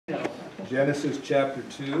Genesis chapter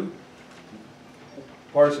 2.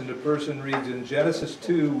 Parson to Person reads, in Genesis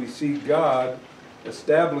 2, we see God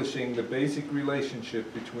establishing the basic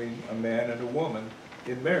relationship between a man and a woman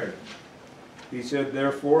in marriage. He said,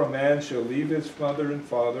 therefore, a man shall leave his mother and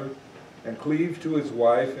father and cleave to his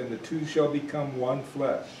wife, and the two shall become one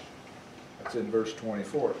flesh. That's in verse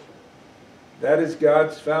 24. That is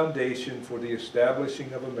God's foundation for the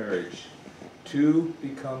establishing of a marriage. Two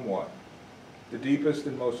become one. The deepest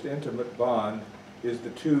and most intimate bond is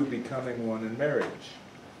the two becoming one in marriage.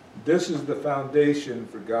 This is the foundation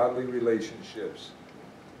for godly relationships.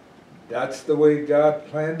 That's the way God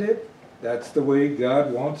planned it. That's the way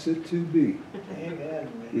God wants it to be. Amen.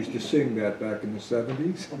 We used to sing that back in the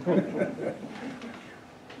 70s.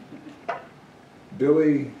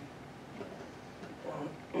 Billy,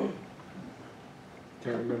 can't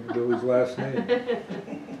remember Billy's last name.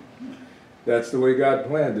 That's the way God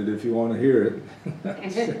planned it, if you want to hear it.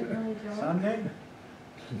 Sunday?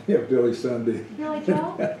 Yeah, Billy Sunday. Billy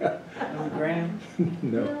Joel? Billy Graham?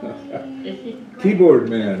 No. Billy Keyboard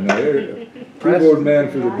man. Keyboard man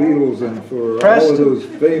for the Beatles and for all Preston. of those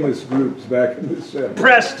famous groups back in the 70s.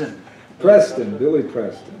 Preston. Preston, Billy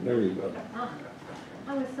Preston. There you go.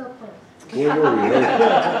 I was so close. Where were we? You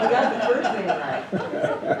got the first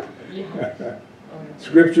name right.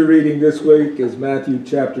 Scripture reading this week is Matthew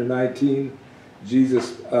chapter 19.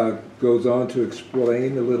 Jesus goes on to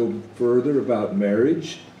explain a little further about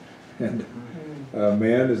marriage, and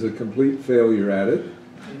man is a complete failure at it.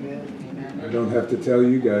 I don't have to tell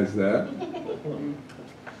you guys that.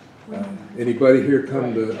 Anybody here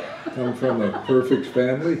come from a perfect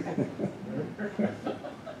family?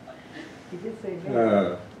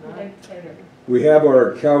 We have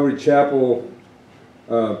our Calvary Chapel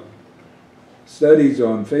studies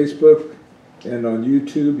on Facebook and on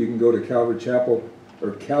YouTube. You can go to Calvary Chapel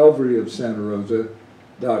or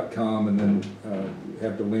calvaryofsantarosa.com, and then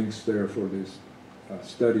have the links there for these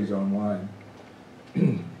studies online.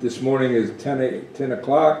 This morning is 10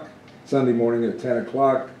 o'clock, Sunday morning at 10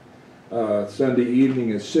 o'clock, Sunday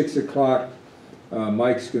evening is 6 o'clock.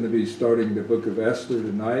 Mike's going to be starting the book of Esther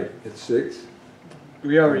tonight at 6.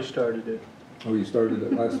 We already started it. Oh, you started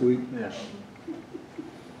it last week? Yeah.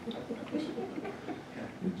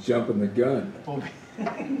 You're jumping the gun. We'll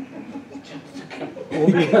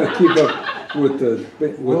You got to keep up with the.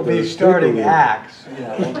 We'll be starting Acts.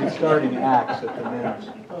 Yeah, we'll be starting Acts at the men's.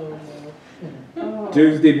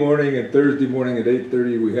 Tuesday morning and Thursday morning at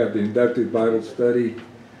 8:30 we have the inductive Bible study.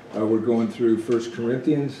 We're going through 1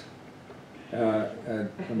 Corinthians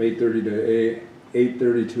from 8:30 to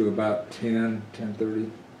 8:30 to about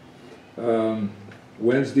 10:30.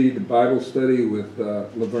 Wednesday the Bible study with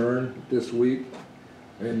Laverne this week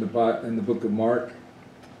in the book of Mark.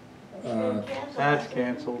 That's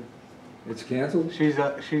canceled. It's canceled? She's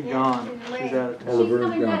gone. She's out of Oh, town. She's Laverne's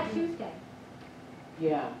coming gone. back Tuesday.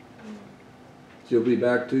 Yeah. She'll be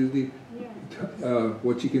back Tuesday. Yeah.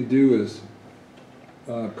 What you can do is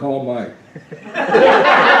call Mike.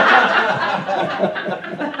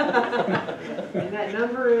 And that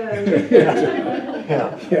number is.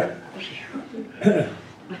 Yeah.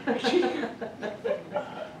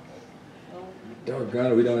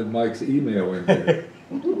 Doggone it, we don't have Mike's email in here.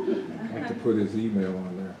 I have to put his email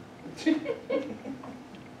on there.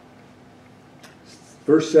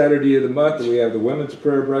 First Saturday of the month we have the women's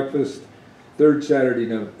prayer breakfast. Third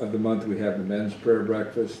Saturday of the month we have the men's prayer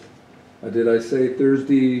breakfast. Did I say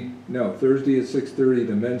Thursday? No, Thursday at 6:30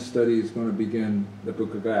 the men's study is going to begin the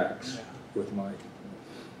book of Acts with Mike.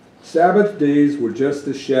 Sabbath days were just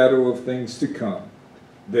a shadow of things to come.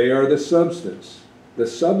 They are the substance. The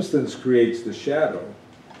substance creates the shadow,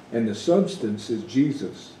 and the substance is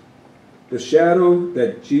Jesus. The shadow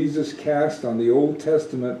that Jesus cast on the Old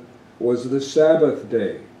Testament was the Sabbath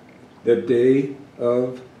day, the day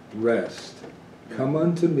of rest. Come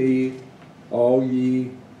unto me, all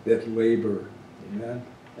ye that labor, amen,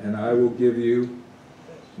 and I will give you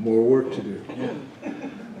more work to do.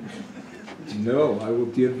 No, I will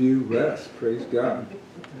give you rest, praise God.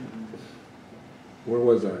 Where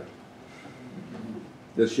was I?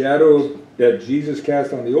 The shadow that Jesus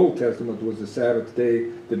cast on the Old Testament was the Sabbath day,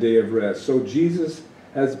 the day of rest. So Jesus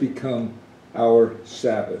has become our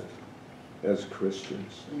Sabbath as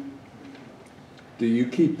Christians. Do you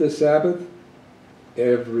keep the Sabbath?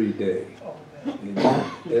 Every day. Amen.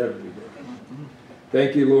 Every day.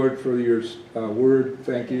 Thank you, Lord, for your word.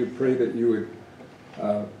 Thank you. Pray that you would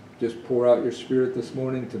just pour out your Spirit this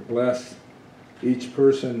morning to bless each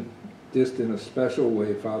person just in a special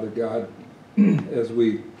way, Father God, as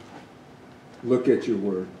we look at your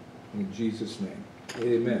word. In Jesus' name,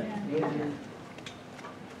 amen.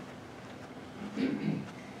 Amen.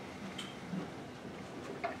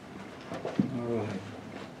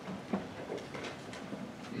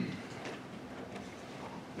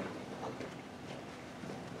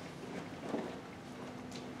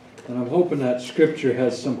 hoping that scripture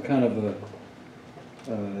has some kind of a,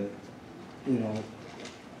 you know,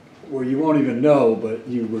 where you won't even know, but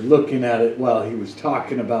you were looking at it while he was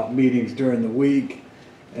talking about meetings during the week,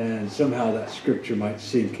 and somehow that scripture might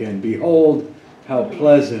sink in. Behold, how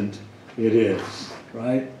pleasant it is,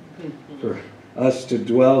 right? For us to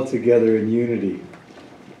dwell together in unity.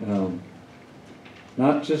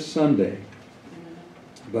 Not just Sunday,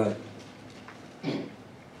 but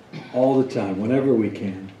all the time, whenever we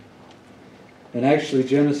can. And actually,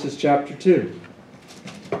 Genesis chapter 2,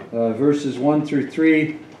 verses 1 through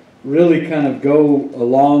 3 really kind of go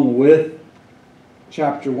along with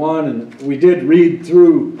chapter 1. And we did read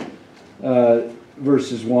through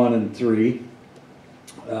verses 1 and 3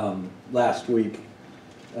 last week.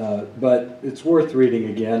 But it's worth reading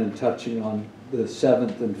again and touching on the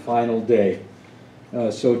seventh and final day.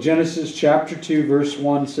 So Genesis chapter 2 verse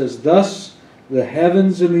 1 says, Thus the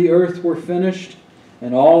heavens and the earth were finished,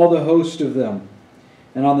 and all the host of them.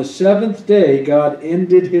 And on the seventh day God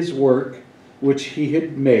ended his work which he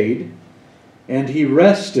had made, and he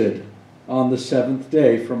rested on the seventh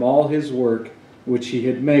day from all his work which he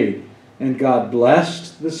had made. And God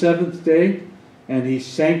blessed the seventh day, and he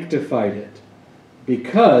sanctified it,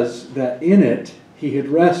 because that in it he had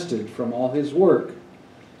rested from all his work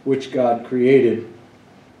which God created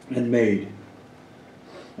and made.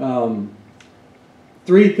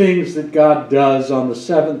 Three things that God does on the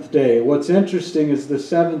seventh day. What's interesting is the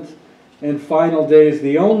seventh and final day is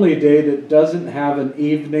the only day that doesn't have an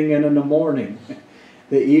evening and a morning.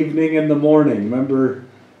 The evening and the morning. Remember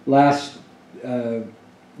last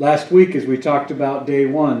week as we talked about day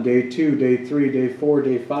 1, day 2, day 3, day 4,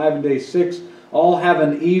 day 5, and day 6 all have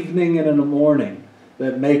an evening and a morning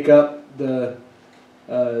that make up the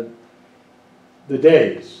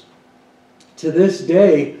days. To this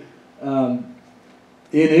day,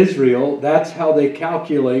 in Israel, that's how they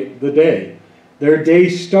calculate the day. Their day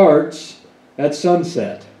starts at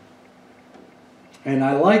sunset. And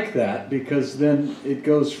I like that because then it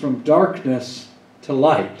goes from darkness to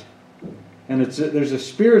light. And there's a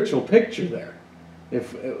spiritual picture there.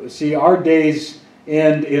 See, our days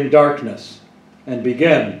end in darkness and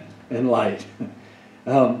begin in light.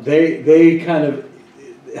 They kind of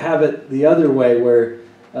have it the other way where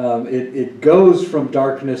it goes from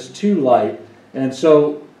darkness to light. And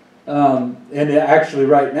so, and actually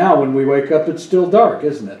right now when we wake up it's still dark,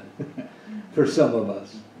 isn't it? For some of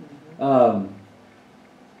us.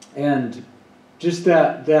 And just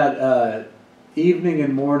that evening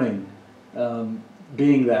and morning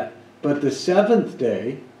being that. But the seventh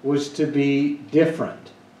day was to be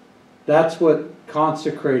different. That's what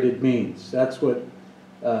consecrated means. That's what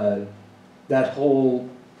that whole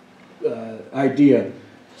idea.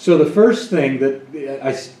 So the first thing that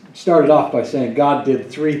I started off by saying God did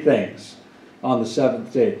three things on the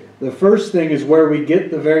seventh day. The first thing is where we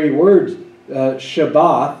get the very word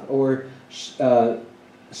Shabbat or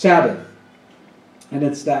Sabbath. And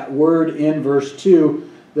it's that word in verse 2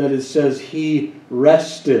 that it says he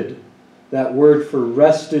rested. That word for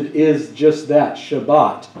rested is just that,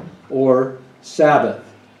 Shabbat or Sabbath.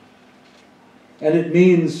 And it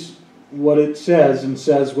means what it says and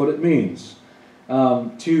says what it means.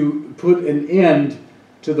 To put an end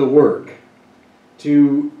to the work.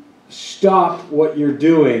 To stop what you're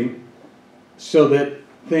doing so that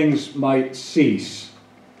things might cease.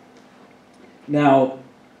 Now,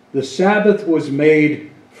 the Sabbath was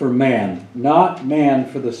made for man, not man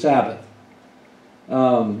for the Sabbath.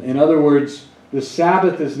 In other words, the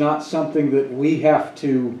Sabbath is not something that we have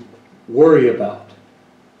to worry about.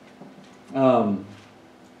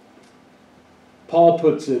 Paul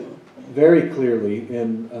puts it very clearly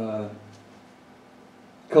in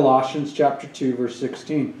Colossians chapter 2, verse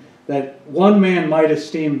 16, that one man might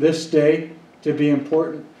esteem this day to be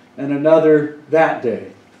important and another that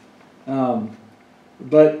day.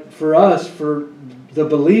 But for us, for the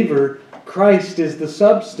believer, Christ is the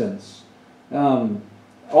substance.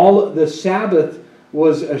 All the Sabbath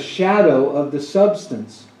was a shadow of the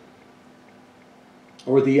substance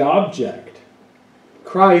or the object.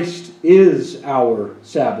 Christ is our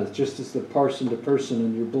Sabbath, just as the parson to person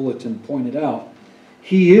in your bulletin pointed out.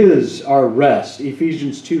 He is our rest.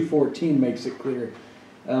 Ephesians 2:14 makes it clear.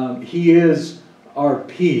 He is our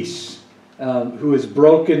peace, who has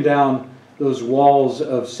broken down those walls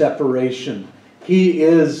of separation. He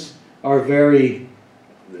is our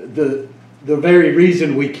the very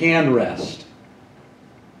reason we can rest.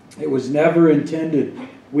 It was never intended,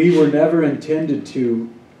 we were never intended to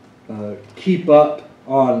keep up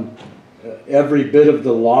on every bit of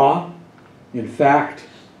the law. In fact,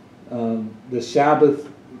 the Sabbath,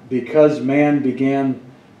 because man began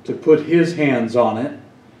to put his hands on it,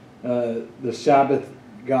 the Sabbath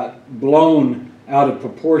got blown out of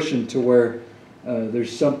proportion to where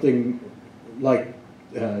there's something like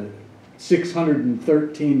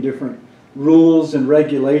 613 different rules and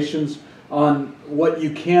regulations on what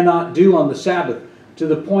you cannot do on the Sabbath, to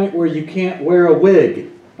the point where you can't wear a wig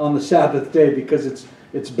on the Sabbath day because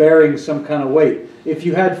it's bearing some kind of weight. If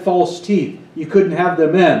you had false teeth, you couldn't have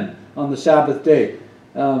them in on the Sabbath day.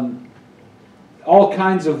 All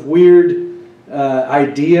kinds of weird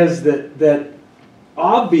ideas that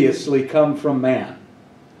obviously come from man.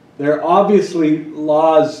 There are obviously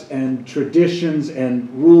laws and traditions and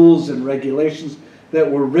rules and regulations that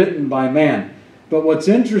were written by man. But what's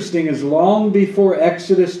interesting is long before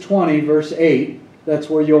Exodus 20, verse 8, that's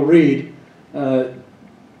where you'll read, to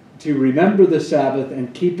remember the Sabbath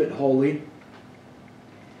and keep it holy.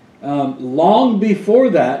 Long before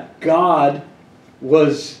that, God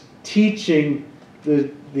was teaching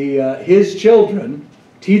His children,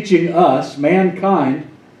 teaching us, mankind,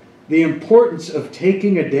 the importance of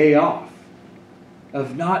taking a day off,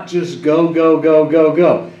 of not just go, go, go, go,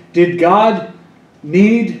 go. Did God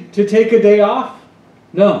need to take a day off?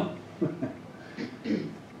 No.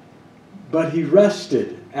 But He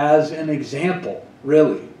rested as an example,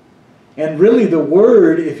 really. And really the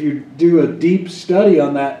word, if you do a deep study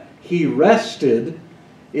on that, He rested,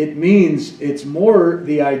 it means it's more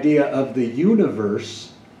the idea of the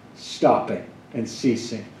universe stopping and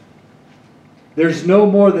ceasing. There's no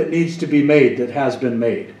more that needs to be made that has been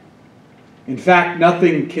made. In fact,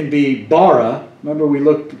 nothing can be bara. Remember we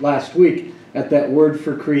looked last week at that word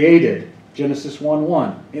for created. Genesis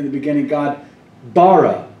 1:1. In the beginning God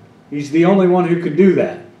bara. He's the only one who can do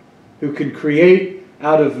that. Who can create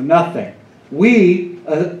out of nothing. We,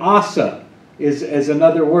 asa, is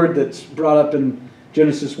another word that's brought up in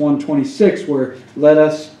Genesis 1:26, where let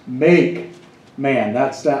us make man.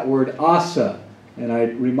 That's that word asa. And I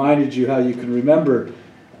reminded you how you can remember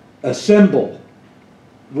assemble.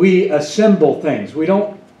 We assemble things. We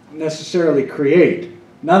don't necessarily create.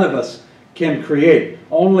 None of us can create.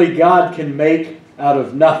 Only God can make out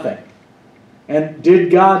of nothing. And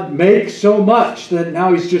did God make so much that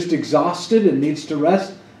now He's just exhausted and needs to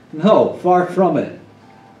rest? No, far from it.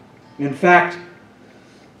 In fact,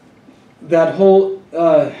 that whole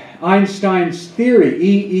Einstein's theory,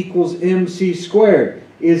 E equals mc squared,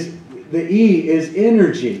 is the E is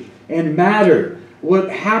energy and matter. What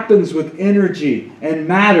happens with energy and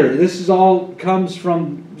matter? This is all comes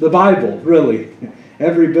from the Bible, really.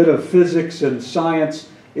 Every bit of physics and science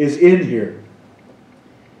is in here.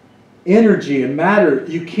 Energy and matter,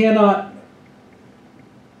 you cannot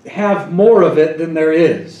have more of it than there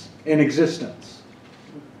is in existence.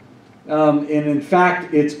 And in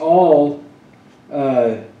fact, it's all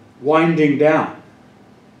winding down.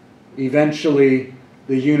 Eventually,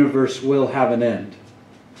 the universe will have an end.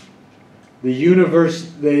 The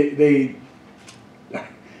universe,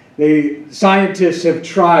 scientists have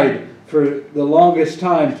tried for the longest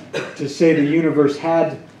time to say the universe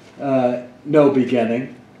had no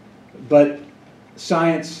beginning, but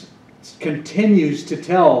science continues to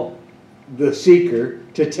tell the seeker,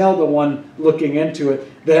 to tell the one looking into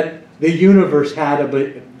it, that the universe had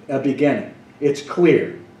a beginning. It's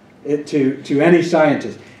clear to any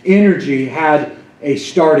scientist. Energy had a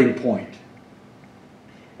starting point.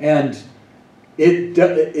 And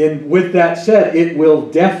with that said, it will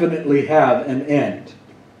definitely have an end.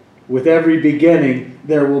 With every beginning,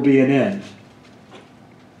 there will be an end.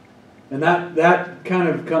 And that kind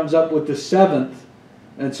of comes up with the seventh.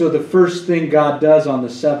 And so the first thing God does on the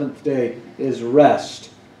seventh day is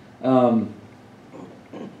rest. The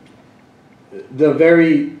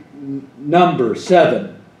very number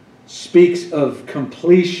 7 speaks of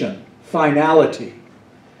completion, finality.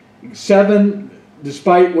 7,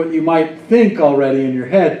 despite what you might think already in your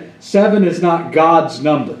head, 7 is not God's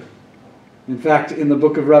number. In fact, in the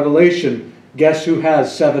book of Revelation, guess who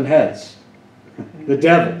has 7 heads? The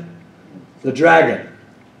devil, the dragon,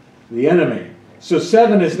 the enemy. So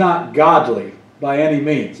 7 is not godly by any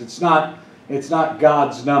means. It's not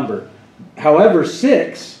God's number. However,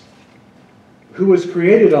 6, who was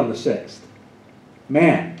created on the 6th?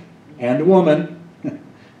 Man and woman.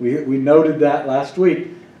 We noted that last week.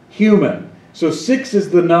 Human. So 6 is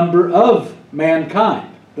the number of mankind,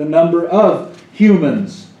 the number of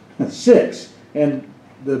humans. 6. And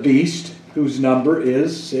the beast, whose number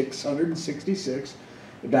is 666,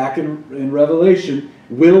 back in Revelation,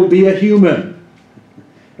 will be a human.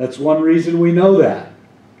 That's one reason we know that.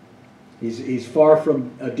 He's far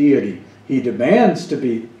from a deity. He demands to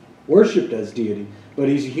be worshipped as deity, but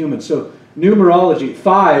he's a human. So numerology,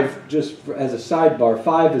 5, just as a sidebar,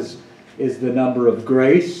 5 is the number of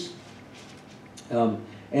grace.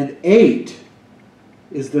 And 8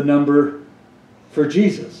 is the number for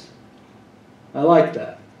Jesus. I like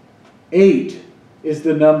that. 8 is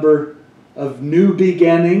the number of new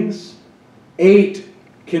beginnings. 8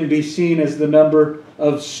 can be seen as the number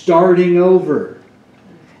of starting over.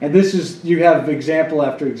 And this is, you have example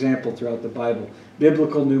after example throughout the Bible.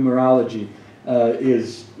 Biblical numerology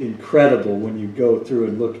is incredible when you go through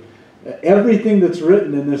and look. Everything that's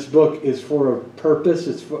written in this book is for a purpose.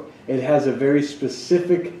 It has a very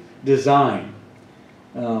specific design.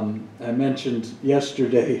 I mentioned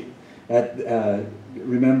yesterday at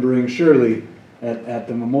remembering Shirley at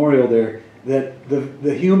the memorial there that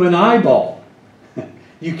the human eyeball,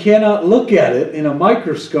 you cannot look at it in a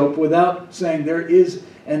microscope without saying there is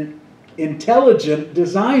an intelligent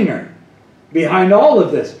designer behind all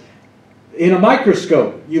of this. In a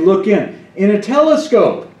microscope, you look in. In a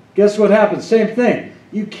telescope, guess what happens? Same thing.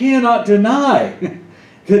 You cannot deny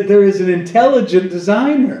that there is an intelligent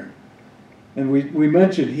designer. And we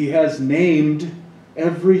mentioned he has named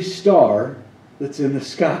every star that's in the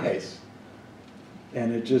skies.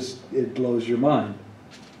 And it blows your mind.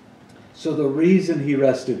 So the reason he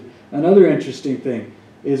rested. Another interesting thing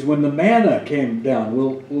is when the manna came down.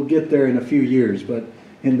 We'll get there in a few years, but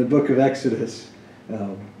in the book of Exodus,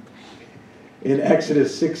 in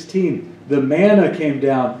Exodus 16, the manna came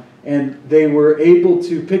down and they were able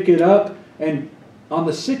to pick it up, and on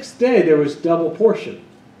the 6th day there was double portion.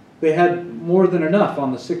 They had more than enough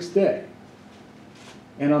on the 6th day.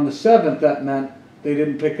 And on the 7th, that meant they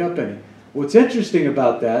didn't pick up any. What's interesting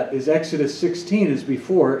about that is Exodus 16 is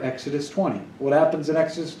before Exodus 20. What happens in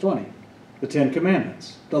Exodus 20? The 10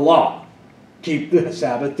 Commandments, the law. Keep the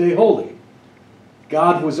Sabbath day holy.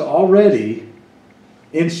 God was already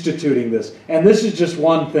instituting this. And this is just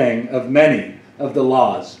one thing of many of the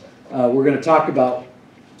laws. We're going to talk about,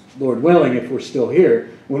 Lord willing, if we're still here,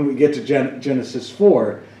 when we get to Genesis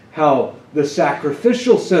 4, how the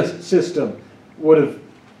sacrificial system would have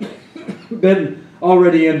been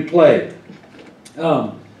already in play.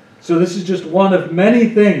 So this is just one of many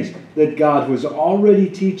things that God was already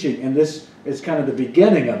teaching, and this is kind of the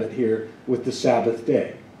beginning of it here with the Sabbath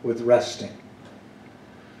day, with resting.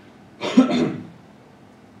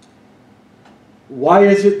 Why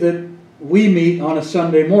is it that we meet on a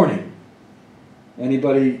Sunday morning?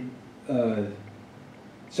 Anybody,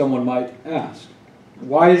 someone might ask.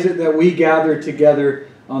 Why is it that we gather together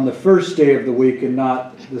on the first day of the week and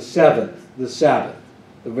not the 7th, the Sabbath?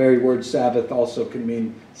 The very word Sabbath also can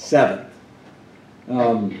mean 7th.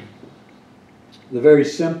 The very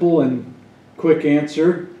simple and quick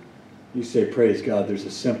answer, you say, praise God, there's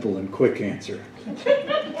a simple and quick answer.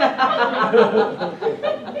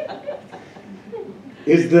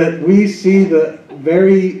 Is that we see the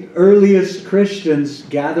very earliest Christians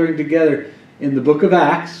gathering together in the book of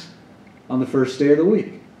Acts on the first day of the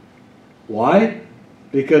week. Why?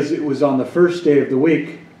 Because it was on the first day of the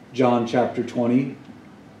week, John chapter 20,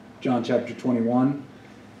 John chapter 21,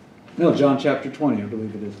 no, John chapter 20, I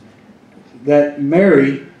believe it is, that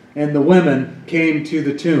Mary and the women came to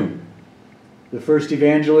the tomb. The first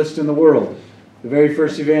evangelist in the world. The very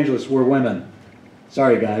first evangelists were women.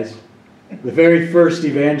 Sorry, guys. The very first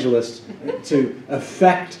evangelists to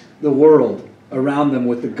affect the world around them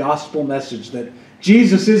with the gospel message that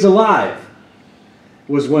Jesus is alive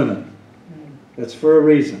was women. That's for a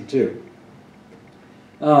reason, too.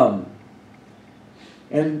 And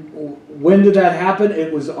when did that happen?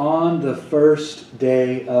 It was on the first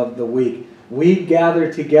day of the week. We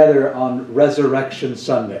gather together on Resurrection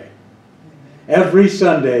Sunday. Every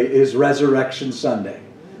Sunday is Resurrection Sunday.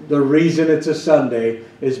 The reason it's a Sunday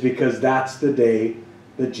is because that's the day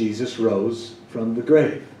that Jesus rose from the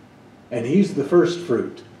grave. And He's the first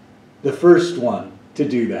fruit, the first one to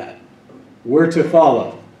do that. We're to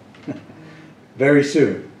follow very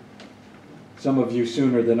soon. Some of you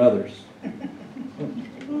sooner than others.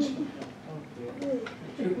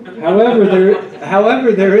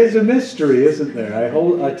 However, there is a mystery, isn't there? I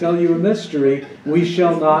tell you a mystery. We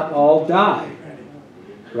shall not all die.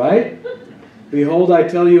 Right? Behold, I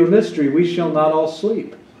tell you a mystery. We shall not all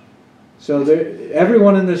sleep. So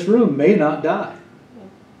everyone in this room may not die.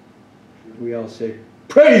 We all say,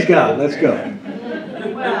 praise God. Let's go.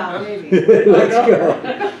 Well, maybe. Let's go.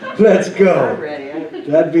 Let's go. I'm ready.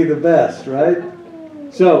 That'd be the best, right?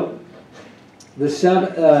 So, the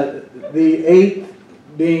 8th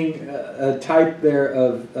being a type there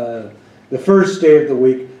of the first day of the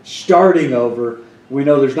week, starting over. We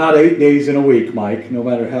know there's not 8 days in a week, Mike, no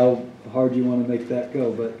matter how hard you want to make that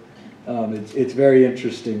go, but it's very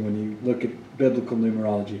interesting when you look at biblical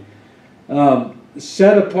numerology.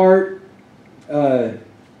 Set apart, the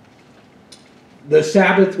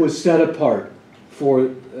Sabbath was set apart for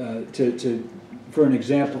for an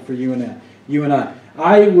example for you and I.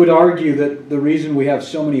 I would argue that the reason we have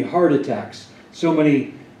so many heart attacks, so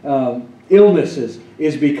many illnesses,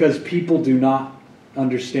 is because people do not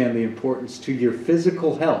understand the importance to your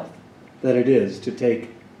physical health that it is to take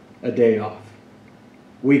a day off.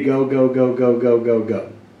 We go.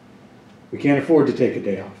 We can't afford to take a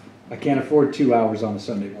day off. I can't afford 2 hours on a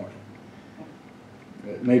Sunday morning.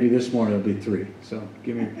 Maybe this morning it'll be 3. So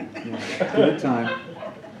give it time.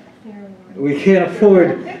 We can't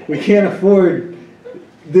afford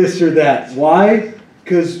this or that. Why?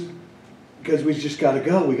 Because we just got to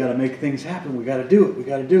go. We got to make things happen. We got to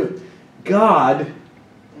do it. God,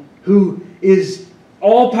 who is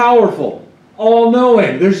all powerful, all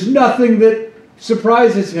knowing, there's nothing that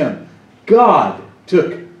surprises him. God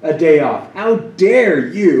took a day off. How dare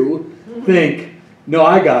you think, no,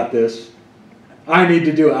 I got this. I need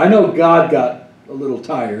to do it. I know God got a little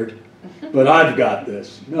tired, but I've got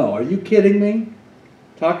this. No, are you kidding me?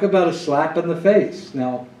 Talk about a slap in the face.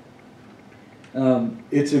 Now,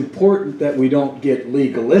 it's important that we don't get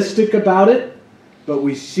legalistic about it, but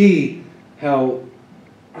we see how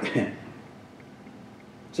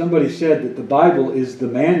somebody said that the Bible is the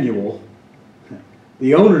manual,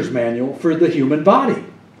 the owner's manual for the human body.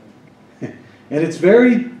 And it's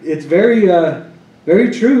very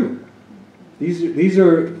true. These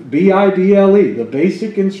are BIBLE, the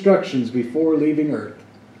basic instructions before leaving earth.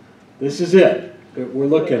 This is it that we're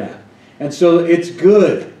looking at. And so it's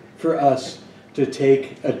good for us to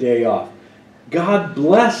take a day off. God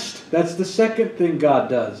blessed, that's the second thing God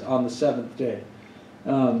does on the seventh day.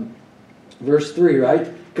 Verse 3,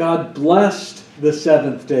 right? God blessed the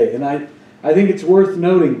seventh day. And I think it's worth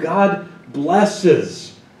noting, God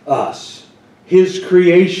blesses us, His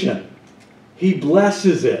creation. He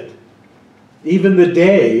blesses it. Even the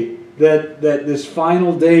day that this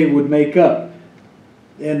final day would make up.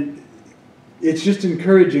 And it's just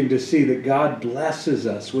encouraging to see that God blesses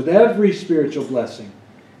us with every spiritual blessing.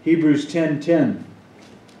 Hebrews 10:10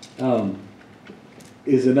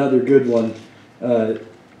 is another good one,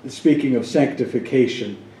 speaking of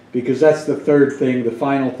sanctification, because that's the third thing, the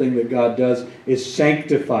final thing that God does is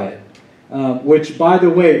sanctify it. Which, by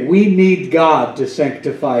the way, we need God to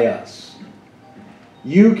sanctify us.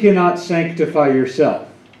 You cannot sanctify yourself.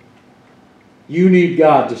 You need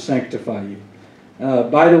God to sanctify you.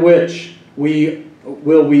 By the which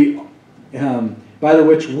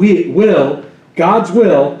God's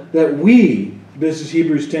will, that we, this is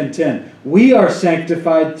Hebrews 10:10, we are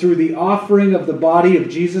sanctified through the offering of the body of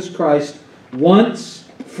Jesus Christ once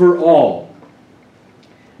for all.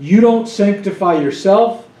 You don't sanctify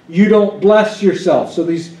yourself. You don't bless yourself. So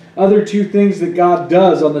these other two things that God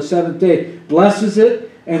does on the seventh day, blesses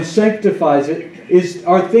it and sanctifies it,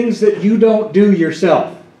 are things that you don't do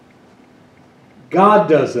yourself. God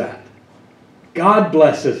does that. God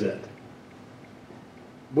blesses it.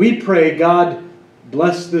 We pray, God,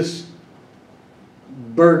 bless this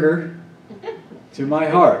burger to my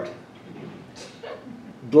heart.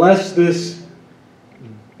 Bless this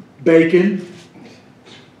bacon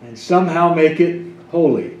and somehow make it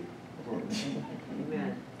holy.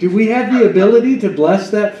 Amen. Do we have the ability to bless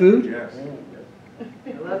that food? Yes.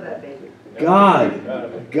 I love that baby.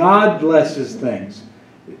 God blesses things.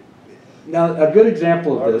 Now, a good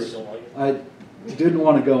example of this, I didn't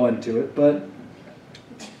want to go into it, but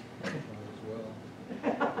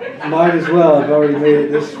might as well. I've already made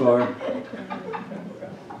it this far.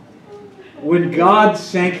 When God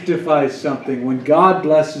sanctifies something, when God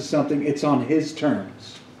blesses something, it's on His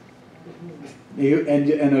terms.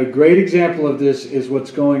 And a great example of this is what's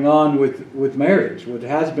going on with marriage, what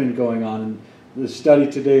has been going on. And the study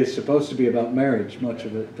today is supposed to be about marriage, much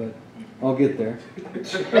of it, but I'll get there.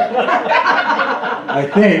 I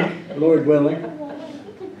think, Lord willing.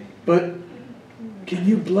 But can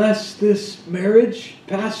you bless this marriage,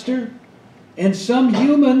 Pastor? And some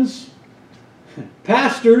humans,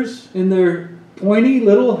 pastors in their pointy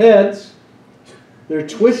little heads, their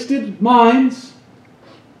twisted minds,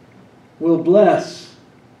 will bless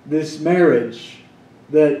this marriage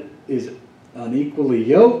that is unequally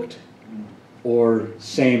yoked, or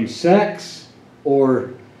same sex,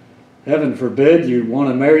 or heaven forbid you want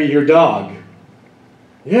to marry your dog.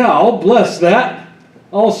 Yeah, I'll bless that.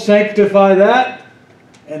 I'll sanctify that.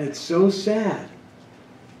 And it's so sad.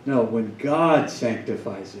 No, when God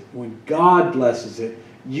sanctifies it, when God blesses it,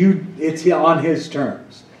 it's on His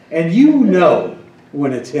terms. And you know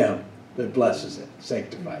when it's Him that blesses it,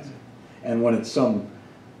 sanctifies it. And when it's some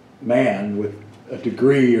man with a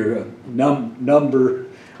degree or a number,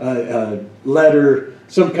 letter,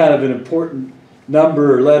 some kind of an important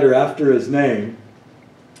number or letter after his name,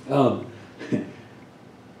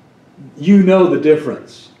 you know the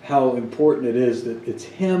difference, how important it is that it's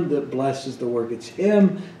Him that blesses the work. It's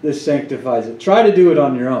Him that sanctifies it. Try to do it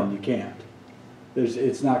on your own. You can't.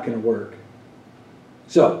 It's not going to work.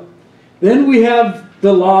 So, then we have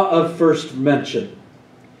the law of first mention.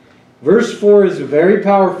 Verse 4 is a very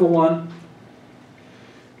powerful one.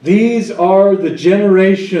 These are the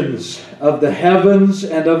generations of the heavens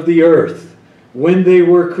and of the earth when they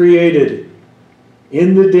were created.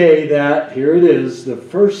 In the day that, here it is, the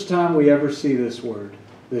first time we ever see this word,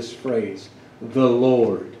 this phrase, the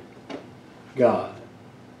Lord God.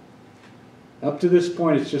 Up to this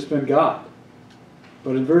point, it's just been God.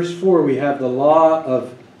 But in verse 4, we have the law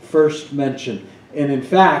of first mention. And in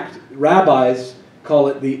fact, rabbis call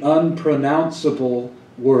it the unpronounceable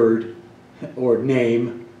word or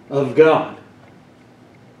name of God.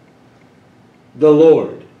 The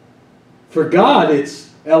Lord. For God,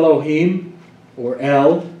 it's Elohim or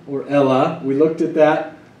El or Ella. We looked at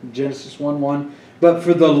that in Genesis 1:1. But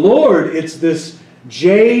for the Lord, it's this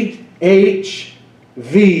JHVH.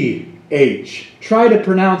 Try to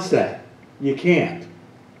pronounce that. You can't.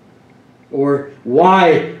 Or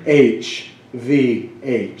YHVH.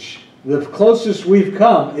 The closest we've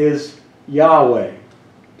come is Yahweh.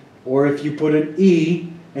 Or if you put an E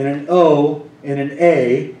and an O and an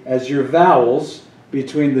A as your vowels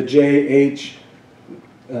between the JH,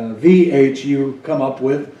 VH, you come up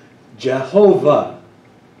with Jehovah.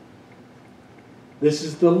 This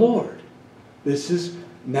is the Lord. This is,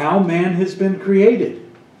 now man has been created.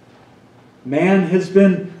 Man has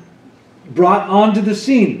been brought onto the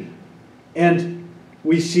scene. And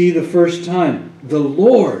we see the first time, the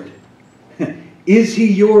Lord. Is He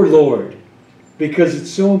your Lord? Because it's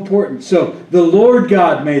so important. So, the Lord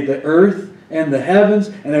God made the earth and the heavens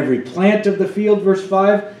and every plant of the field, verse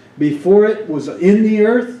 5, before it was in the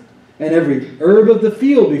earth, and every herb of the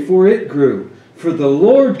field before it grew. For the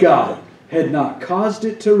Lord God had not caused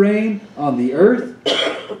it to rain on the earth,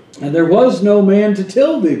 and there was no man to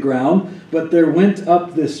till the ground, but there went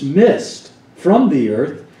up this mist from the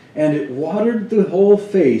earth, and it watered the whole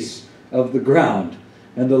face of the ground.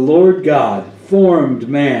 And the Lord God formed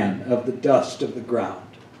man of the dust of the ground.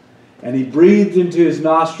 And He breathed into his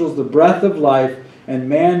nostrils the breath of life, and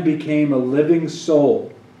man became a living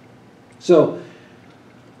soul. So,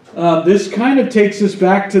 this kind of takes us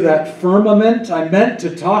back to that firmament. I meant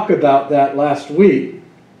to talk about that last week.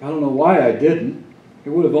 I don't know why I didn't. It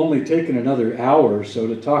would have only taken another hour or so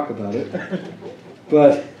to talk about it.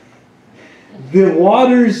 But the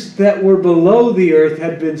waters that were below the earth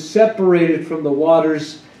had been separated from the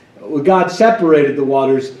waters. God separated the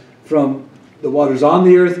waters from the waters on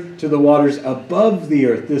the earth to the waters above the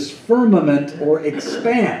earth. This firmament or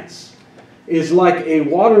expanse is like a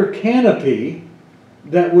water canopy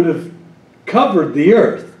that would have covered the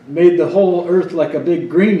earth, made the whole earth like a big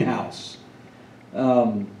greenhouse.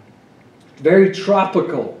 Very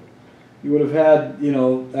tropical. You would have had,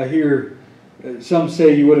 I hear some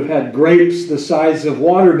say you would have had grapes the size of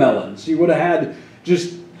watermelons. You would have had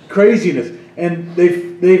just craziness. And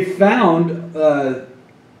they found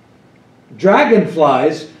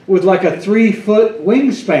dragonflies with like a 3-foot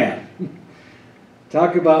wingspan.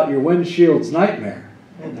 Talk about your windshield's nightmare.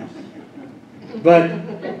 But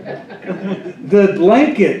the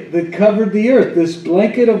blanket that covered the earth, this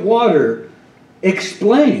blanket of water,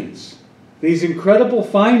 explains these incredible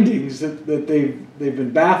findings that they've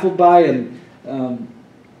been baffled by, and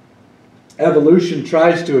evolution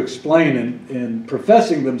tries to explain, and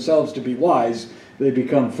professing themselves to be wise, they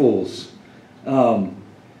become fools.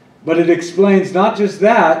 But it explains not just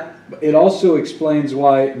that, it also explains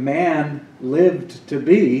why man lived to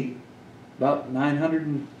be about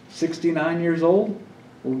 969 years old.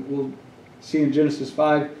 We'll see in Genesis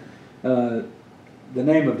 5 the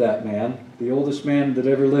name of that man, the oldest man that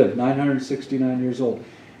ever lived, 969 years old.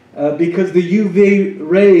 Because the UV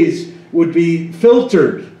rays would be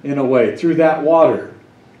filtered in a way through that water.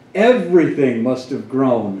 Everything must have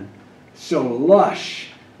grown so lush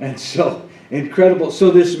and so incredible.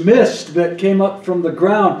 So this mist that came up from the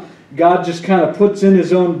ground, God just kind of puts in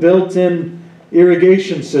His own built-in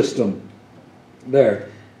irrigation system there.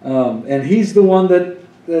 And He's the one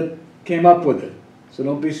that came up with it. So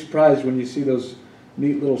don't be surprised when you see those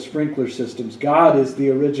neat little sprinkler systems. God is the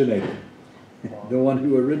originator, the one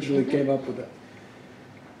who originally came up with it.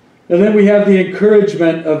 And then we have the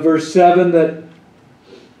encouragement of verse 7 that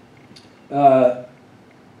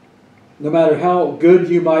no matter how good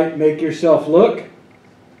you might make yourself look,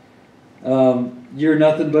 you're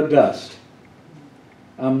nothing but dust.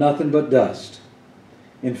 I'm nothing but dust.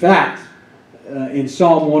 In fact, in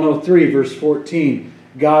Psalm 103, verse 14,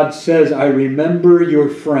 God says, I remember your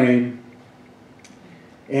frame,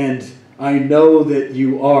 and I know that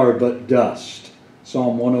you are but dust.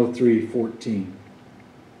 Psalm 103:14.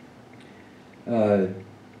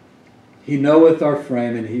 He knoweth our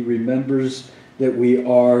frame, and he remembers that we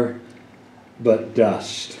are but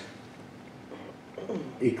dust.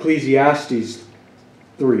 Ecclesiastes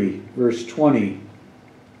 3, verse 20.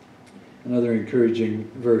 Another encouraging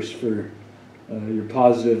verse for your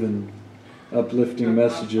positive and uplifting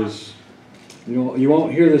messages. You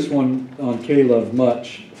won't hear this one on Caleb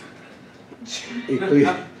much.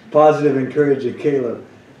 Positive, encouraging Caleb.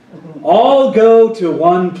 All go to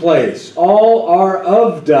one place. All are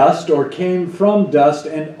of dust or came from dust,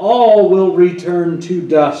 and all will return to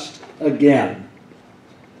dust again.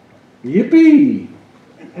 Yippee!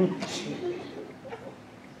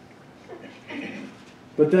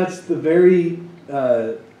 But that's the very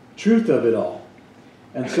truth of it all.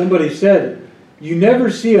 And somebody said, you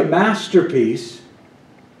never see a masterpiece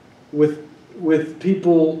with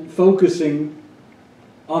people focusing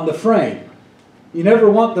on the frame. You never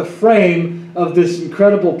want the frame of this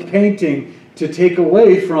incredible painting to take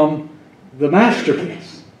away from the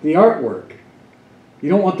masterpiece, the artwork. You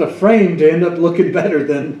don't want the frame to end up looking better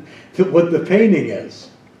than what the painting is.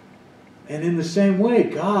 And in the same way,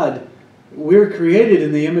 God, we're created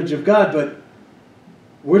in the image of God, but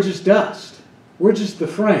we're just dust. We're just the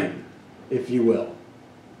frame, if you will.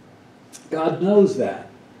 God knows that.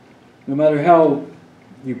 No matter how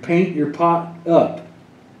you paint your pot up,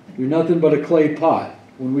 you're nothing but a clay pot.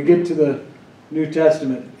 When we get to the New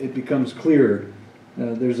Testament, it becomes clearer.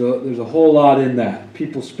 There's a whole lot in that.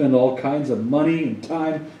 People spend all kinds of money and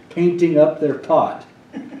time painting up their pot.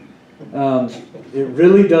 It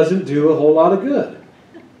really doesn't do a whole lot of good.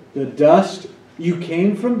 The dust, you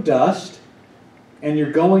came from dust, and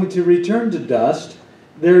you're going to return to dust.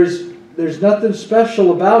 There's nothing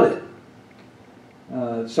special about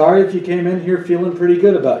it. Sorry if you came in here feeling pretty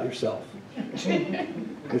good about yourself.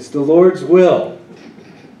 It's the Lord's will.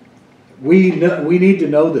 We need to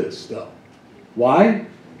know this, though. Why?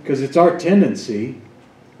 Because it's our tendency,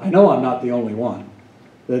 I know I'm not the only one,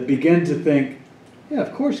 that begin to think, yeah,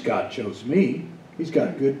 of course God chose me. He's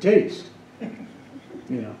got good taste.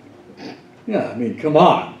 You know. Yeah, I mean, come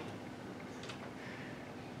on.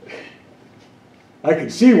 I can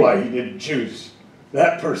see why he didn't choose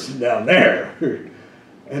that person down there.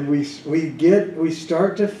 And we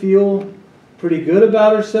start to feel pretty good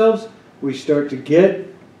about ourselves. We start to get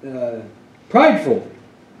prideful.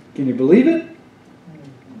 Can you believe it?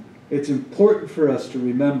 It's important for us to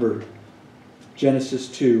remember Genesis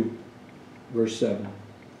 2, verse 7.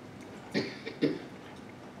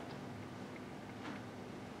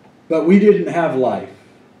 But we didn't have life.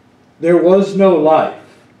 There was no life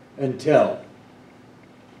until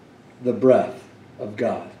the breath of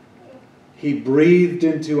God. He breathed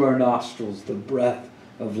into our nostrils the breath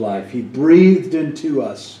of life. He breathed into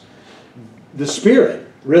us the Spirit.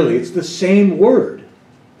 Really, it's the same word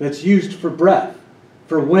that's used for breath,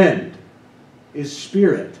 for wind, is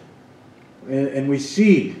Spirit. And we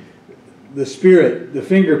see the Spirit, the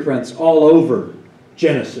fingerprints all over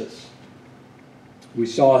Genesis. We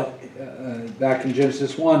saw back in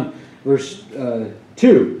Genesis 1, verse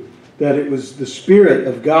 2, that it was the Spirit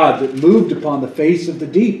of God that moved upon the face of the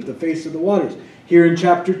deep, the face of the waters. Here in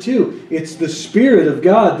chapter 2, it's the Spirit of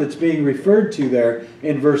God that's being referred to there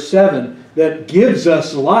in verse 7 that gives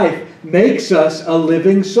us life, makes us a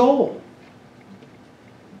living soul.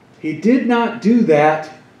 He did not do that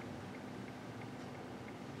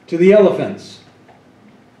to the elephants.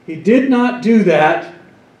 He did not do that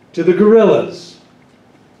to the gorillas.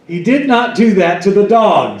 He did not do that to the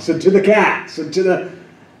dogs and to the cats and to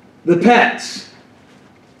the pets.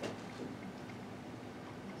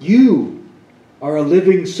 You are a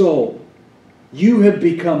living soul. You have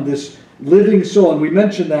become this living soul. And we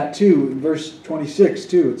mentioned that too in verse 26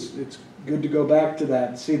 too. It's good to go back to that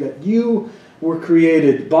and see that you were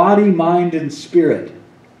created body, mind, and spirit.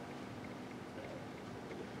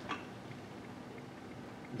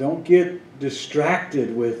 Don't get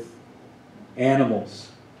distracted with animals.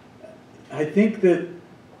 I think that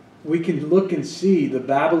we can look and see the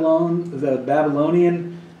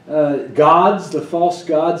Babylonian gods, the false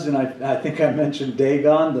gods, and I think I mentioned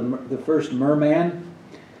Dagon, the first merman,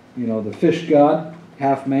 you know, the fish god,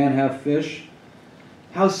 half man, half fish.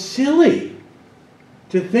 How silly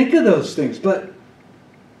to think of those things. But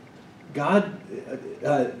God,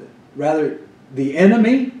 rather, the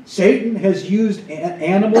enemy, Satan, has used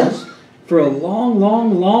animals for a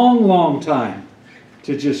long time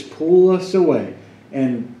to just pull us away.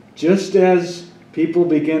 And just as people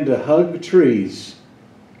begin to hug trees,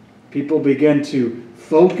 people begin to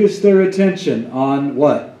focus their attention on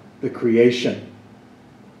what? The creation.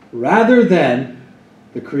 rather than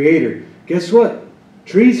the Creator. Guess what?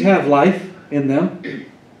 Trees have life in them,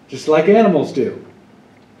 just like animals do.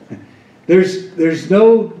 There's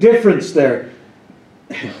no difference there.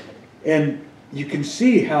 And you can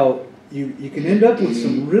see how you can end up with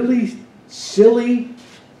some really silly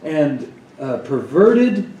and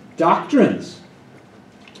perverted doctrines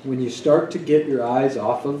when you start to get your eyes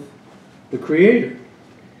off of the Creator.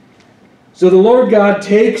 So the Lord God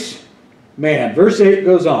takes man. Verse 8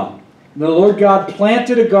 goes on. And the Lord God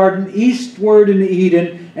planted a garden eastward in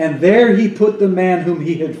Eden, and there He put the man whom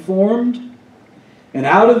He had formed. And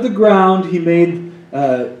out of the ground He made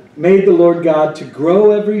the Lord God to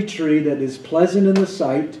grow every tree that is pleasant in the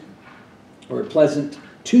sight, or pleasant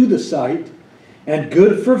to the sight, and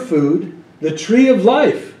good for food, the tree of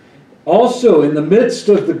life, also in the midst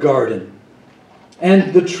of the garden,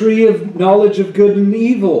 and the tree of knowledge of good and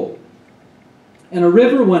evil. And a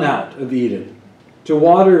river went out of Eden to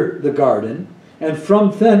water the garden, and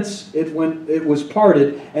from thence it was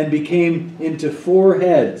parted and became into 4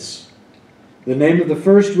 heads. The name of the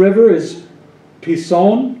first river is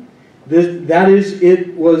Pison. That is,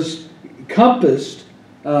 it was compassed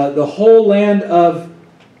the whole land of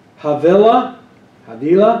Havilah,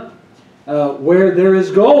 where there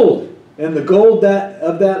is gold, and the gold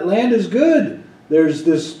of that land is good. There's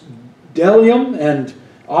this bdellium and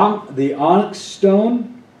the onyx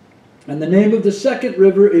stone, and the name of the second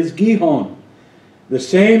river is Gihon. The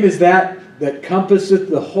same is that compasseth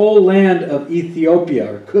the whole land of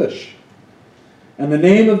Ethiopia, or Cush. And the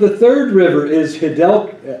name of the third river is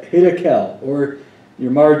Hiddekel, or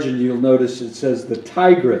your margin you'll notice it says the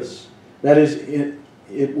Tigris. That is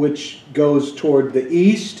it which goes toward the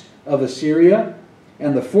east of Assyria.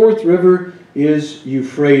 And the fourth river is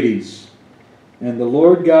Euphrates. And the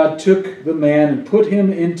Lord God took the man and put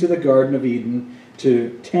him into the Garden of Eden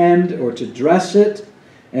to tend, or to dress it,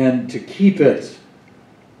 and to keep it.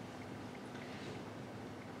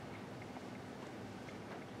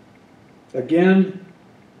 Again,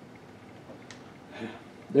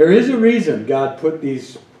 there is a reason God put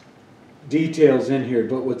these details in here,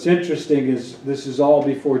 but what's interesting is this is all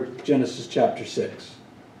before Genesis chapter 6.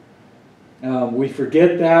 We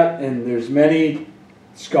forget that, and there's many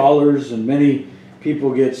scholars and many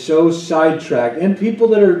people get so sidetracked, and people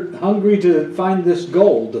that are hungry to find this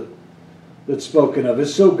gold that's spoken of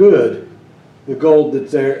is so good. The gold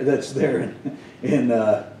that's there in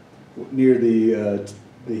near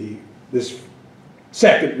this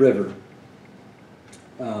second river.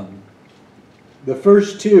 The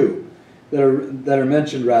first two that are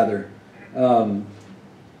mentioned, rather,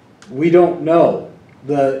 we don't know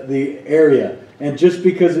the area, and just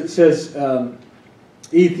because it says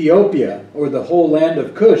Ethiopia, or the whole land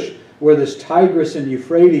of Cush, where this Tigris and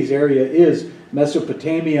Euphrates area is,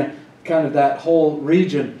 Mesopotamia, kind of that whole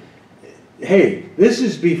region. Hey, this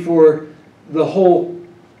is before the whole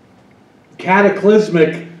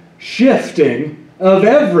cataclysmic shifting of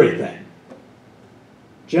everything.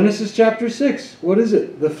 Genesis chapter 6, what is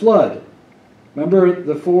it? The flood. Remember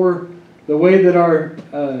the way that our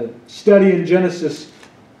study in Genesis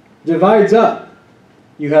divides up.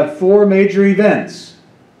 You have 4 major events.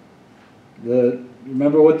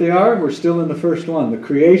 Remember what they are? We're still in the first one. The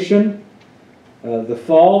creation, the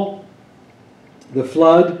fall, the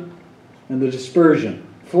flood, and the dispersion.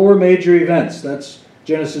 4 major events. That's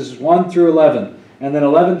Genesis 1 through 11. And then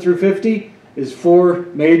 11 through 50 is 4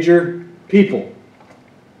 major people.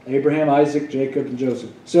 Abraham, Isaac, Jacob, and Joseph.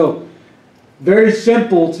 So, very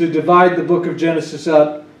simple to divide the book of Genesis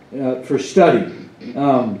up for study.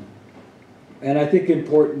 And I think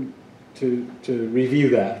important to review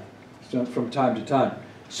that from time to time.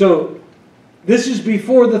 So, this is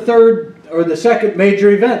before the third or the second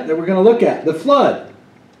major event that we're going to look at, the flood.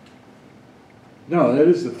 No, that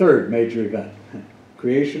is the third major event.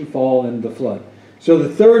 Creation, fall, and the flood. So the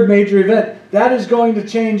third major event, that is going to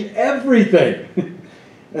change everything,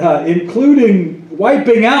 including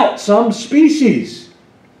wiping out some species,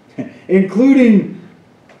 including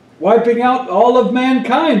wiping out all of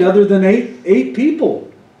mankind other than eight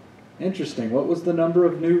people. Interesting. What was the number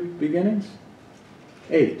of new beginnings?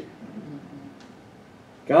 8.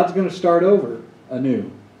 God's going to start over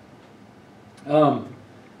anew. And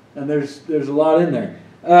there's a lot in there.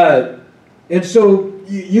 And so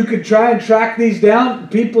you could try and track these down.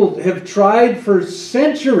 People have tried for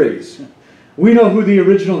centuries. We know who the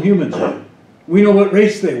original humans were. We know what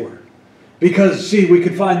race they were. Because, see, we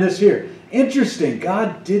could find this here. Interesting.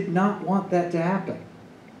 God did not want that to happen.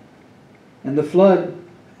 And the flood,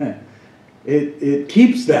 it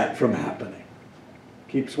keeps that from happening.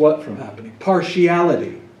 Keeps what from happening?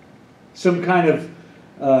 Partiality. Some kind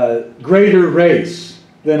of greater race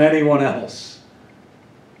than anyone else.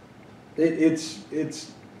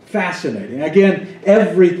 It's fascinating. Again,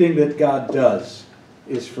 everything that God does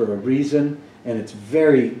is for a reason, and it's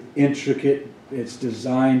very intricate. It's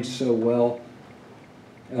designed so well.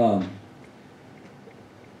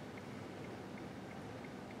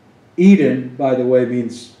 Eden, by the way,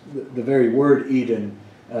 means, the very word Eden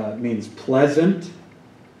means pleasant,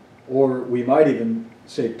 or we might even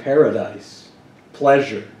say paradise,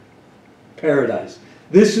 pleasure, paradise.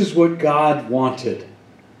 This is what God wanted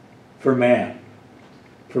for man,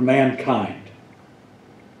 for mankind.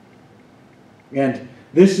 And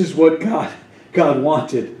this is what God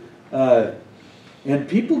wanted. And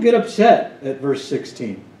people get upset at verse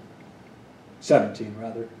 17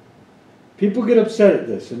 rather. People get upset at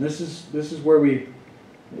this, and this is where it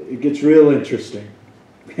gets real interesting.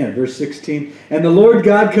 Man, verse 16, and the Lord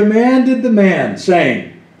God commanded the man,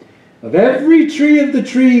 saying, of every tree of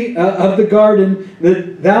the garden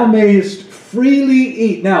that thou mayest freely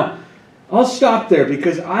eat. Now, I'll stop there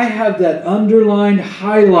because I have that underlined,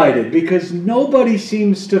 highlighted, because nobody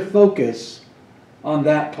seems to focus on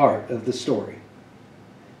that part of the story.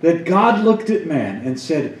 That God looked at man and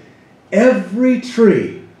said, every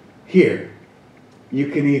tree here you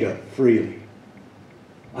can eat of freely.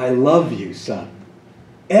 I love you, son.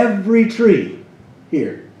 Every tree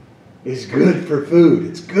here is good for food.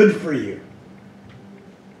 It's good for you.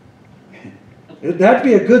 That'd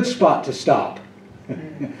be a good spot to stop.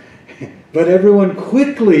 But everyone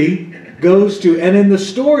quickly goes to, and in the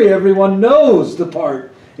story everyone knows the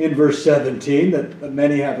part in verse 17 that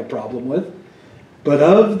many have a problem with. But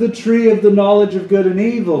of the tree of the knowledge of good and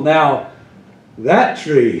evil, now that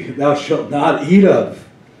tree thou shalt not eat of,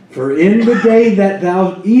 for in the day that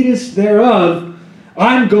thou eatest thereof,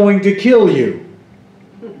 I'm going to kill you.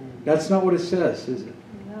 That's not what it says, is it?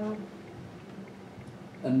 No.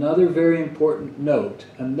 Another very important note,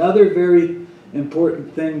 another very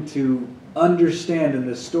important thing to understand in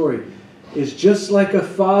this story is just like a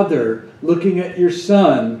father looking at your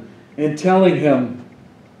son and telling him,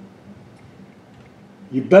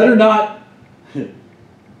 you better not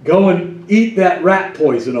go and eat that rat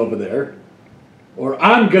poison over there, or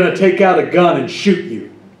I'm going to take out a gun and shoot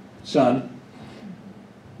you, son.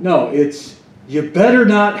 No, it's, you better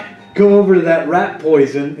not go over to that rat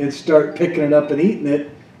poison and start picking it up and eating it.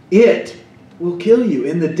 It will kill you.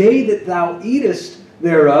 In the day that thou eatest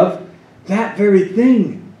thereof, that very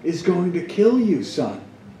thing is going to kill you, son.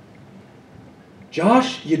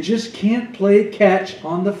 Josh, you just can't play catch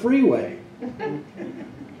on the freeway.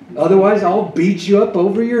 Otherwise, I'll beat you up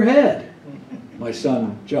over your head. My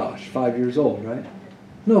son, Josh, 5 years old, right?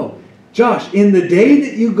 No. Josh, in the day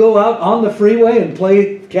that you go out on the freeway and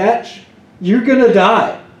play catch, you're going to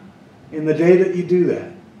die. In the day that you do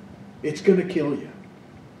that, it's going to kill you.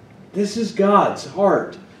 This is God's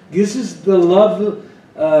heart. This is the love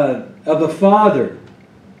of a father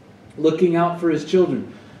looking out for his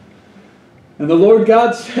children. And the Lord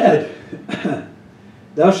God said,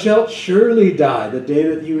 thou shalt surely die the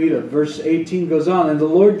day that you eat of. Verse 18 goes on. And the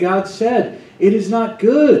Lord God said, it is not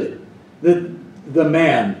good that the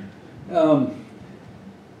man... the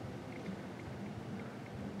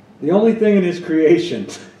only thing in his creation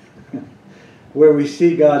where we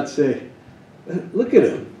see God say, look at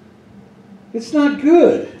him. It's not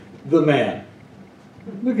good, the man.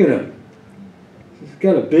 Look at him. He's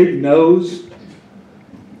got a big nose.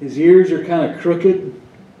 His ears are kind of crooked.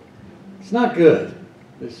 It's not good,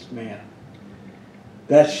 this man.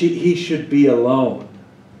 He should be alone.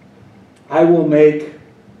 I will make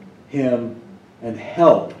him and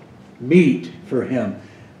help meet for him,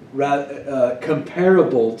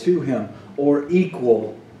 comparable to him or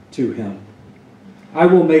equal to him. I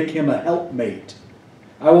will make him a helpmate.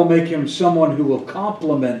 I will make him someone who will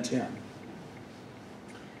complement him.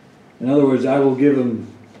 In other words, I will give him,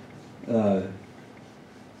 I'll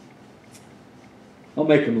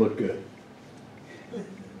make him look good.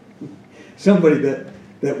 Somebody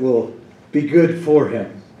that will be good for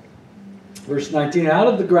him. Verse 19, out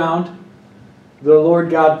of the ground the Lord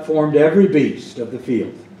God formed every beast of the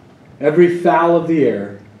field, every fowl of the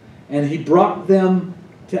air, and he brought them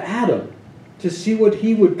to Adam to see what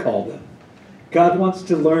he would call them. God wants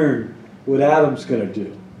to learn what Adam's going to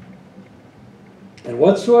do. And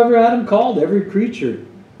whatsoever Adam called every creature,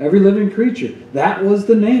 every living creature, that was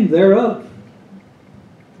the name thereof.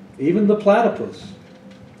 Even the platypus.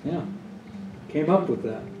 Yeah, came up with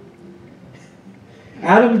that.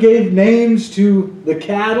 Adam gave names to the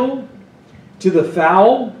cattle, to the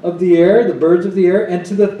fowl of the air, the birds of the air, and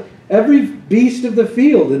to every beast of the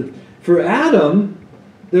field. And for Adam,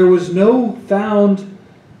 there was no found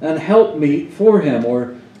an helpmeet for him,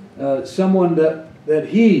 or someone that that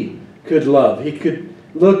he could love. He could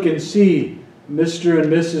look and see Mr.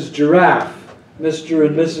 and Mrs. Giraffe, Mr.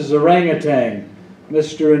 and Mrs. Orangutan,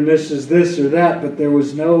 Mr. and Mrs. this or that, but there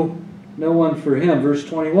was no one for him. Verse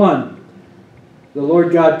 21, the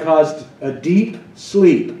Lord God caused a deep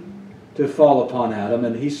sleep to fall upon Adam,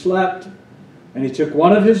 and he slept, and he took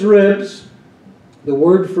one of his ribs. The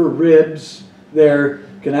word for ribs there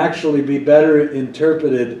can actually be better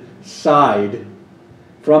interpreted side.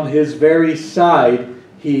 From his very side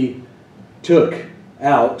he took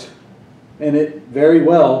out, and it very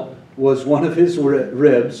well was one of his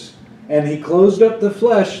ribs, and he closed up the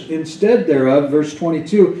flesh instead thereof, verse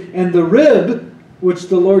 22, and the rib which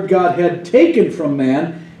the Lord God had taken from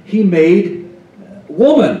man, he made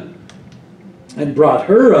woman, and brought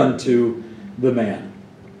her unto the man.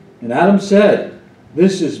 And Adam said,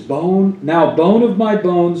 this is bone, now bone of my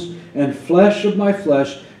bones, and flesh of my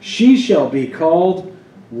flesh. She shall be called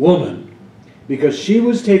woman, because she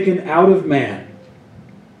was taken out of man.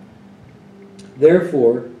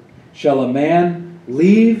 Therefore shall a man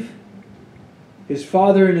leave his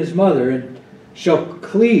father and his mother, and shall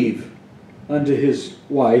cleave unto his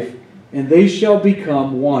wife, and they shall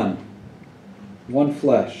become one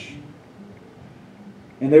flesh.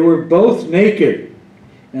 And they were both naked,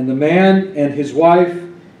 and the man and his wife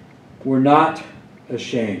were not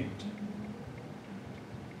ashamed.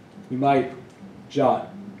 You might jot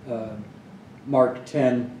Mark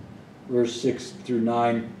 10, verse 6 through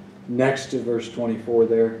 9, next to verse 24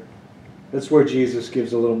 there. That's where Jesus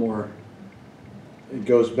gives a little more. It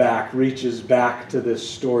goes back, reaches back to this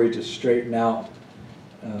story to straighten out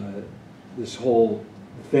this whole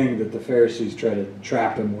thing that the Pharisees try to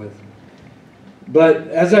trap him with. But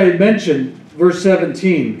as I had mentioned, verse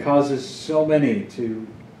 17 causes so many to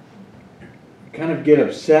kind of get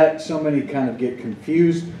upset, so many kind of get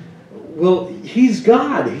confused. Well, he's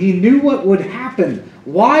God. He knew what would happen.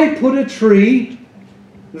 Why put a tree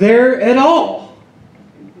there at all?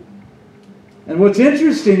 And what's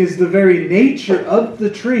interesting is the very nature of the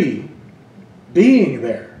tree being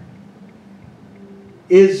there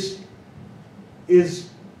is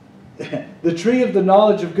the tree of the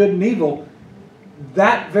knowledge of good and evil.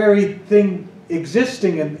 That very thing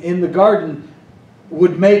existing in the garden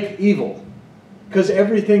would make evil, because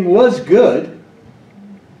everything was good,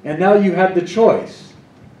 and now you have the choice.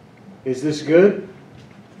 Is this good,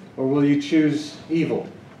 or will you choose evil?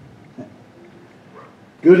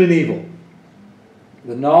 Good and evil.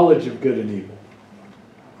 The knowledge of good and evil.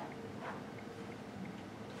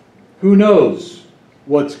 Who knows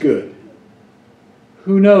what's good?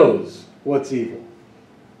 Who knows what's evil?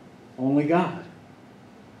 Only God.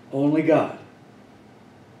 Only God.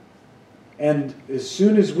 And as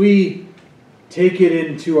soon as we take it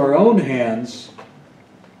into our own hands,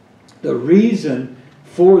 the reason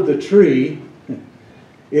for the tree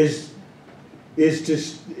is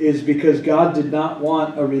because God did not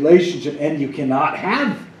want a relationship, and you cannot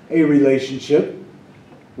have a relationship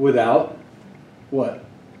without what?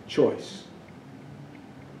 Choice.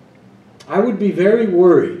 I would be very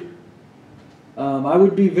worried. I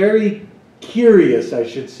would be very curious, I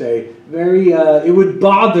should say. It would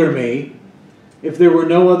bother me if there were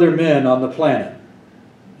no other men on the planet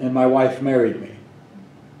and my wife married me.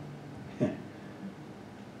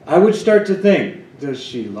 I would start to think, does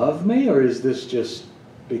she love me, or is this just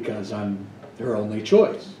because I'm her only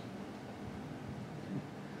choice?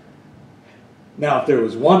 Now, if there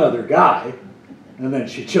was one other guy, and then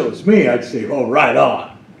she chose me, I'd say, oh, right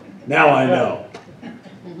on. Now I know.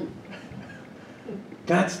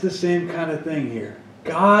 That's the same kind of thing here.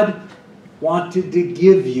 God wanted to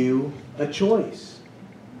give you a choice.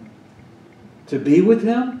 To be with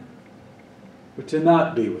Him, or to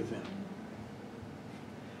not be with Him.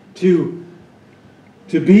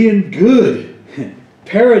 To be in good,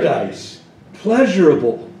 paradise,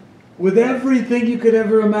 pleasurable, with everything you could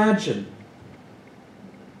ever imagine.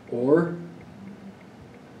 Or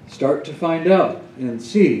start to find out and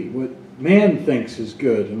see what man thinks is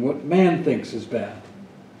good and what man thinks is bad.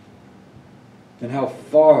 And how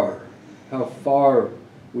far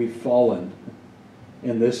we've fallen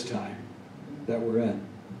in this time that we're in.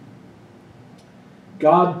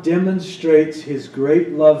 God demonstrates His great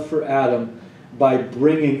love for Adam by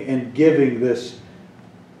bringing and giving this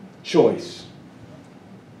choice.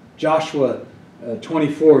 Joshua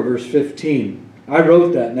 24, verse 15. I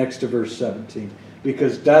wrote that next to verse 17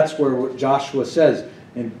 because that's where Joshua says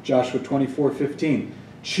in Joshua 24, 15,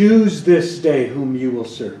 choose this day whom you will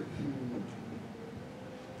serve.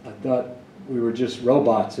 I thought we were just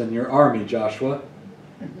robots in your army, Joshua.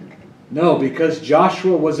 No, because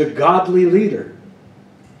Joshua was a godly leader.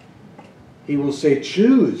 He will say,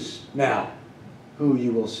 choose now who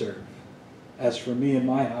you will serve. As for me and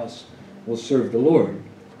my house, we'll serve the Lord.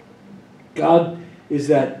 God is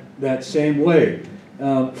that same way.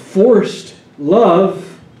 Forced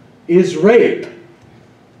love is rape.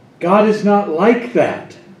 God is not like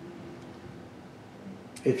that.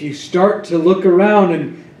 If you start to look around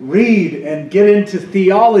and read and get into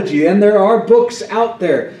theology, and there are books out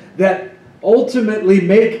there that ultimately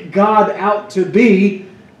make God out to be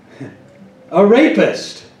a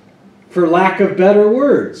rapist, for lack of better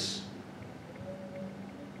words.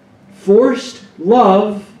 Forced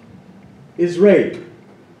love is rape.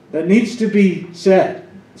 That needs to be said.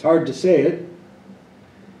 It's hard to say it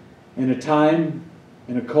in a time,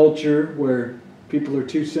 in a culture where people are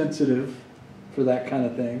too sensitive for that kind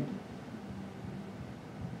of thing.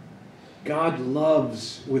 God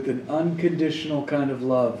loves with an unconditional kind of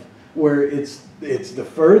love, where it's the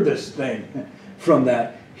furthest thing from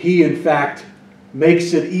that. He, in fact,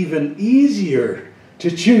 makes it even easier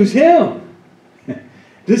to choose Him.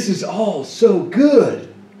 This is all so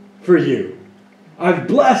good for you. I've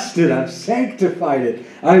blessed it. I've sanctified it.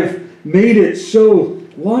 I've made it so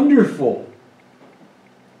wonderful.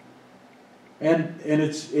 And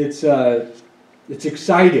it's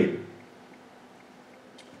exciting.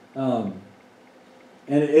 And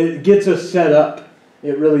it gets us set up.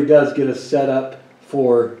 It really does get us set up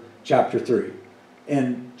for chapter 3.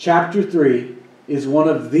 And chapter 3 is one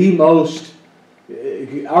of the most,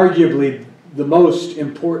 arguably the most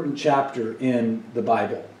important chapter in the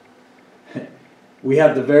Bible. We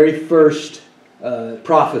have the very first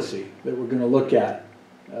prophecy that we're going to look at,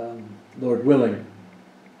 Lord willing,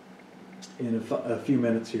 in a few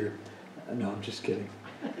minutes here. No, I'm just kidding.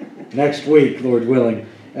 Next week, Lord willing,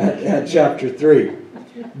 at chapter 3.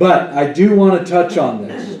 But I do want to touch on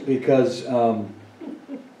this because, and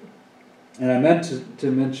I meant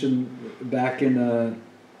to mention back in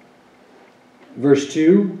verse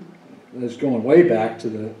 2, that's going way back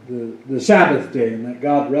to the Sabbath day and that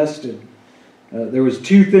God rested. There was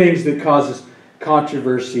two things that causes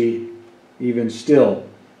controversy even still.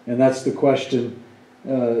 And that's the question,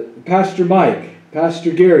 Pastor Mike,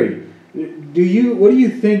 Pastor Gary, what do you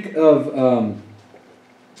think of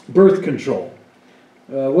birth control?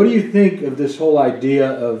 What do you think of this whole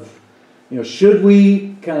idea of, should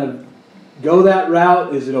we kind of go that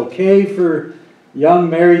route? Is it okay for young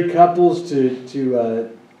married couples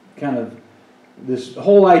to kind of this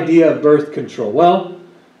whole idea of birth control? Well,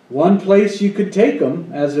 one place you could take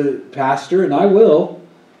them as a pastor, and I will,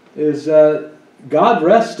 is God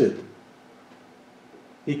rested.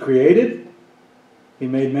 He created. He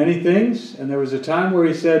made many things, and there was a time where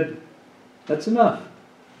He said, that's enough.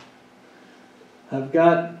 I've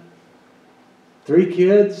got 3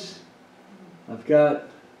 kids. I've got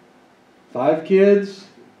 5 kids.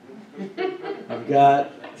 I've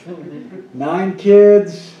got 9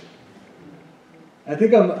 kids. I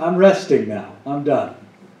think I'm resting now. I'm done.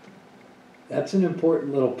 That's an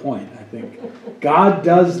important little point, I think. God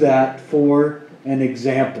does that for an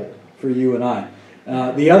example for you and I.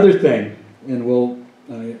 The other thing, and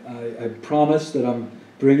I promise that I'm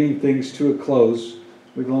bringing things to a close.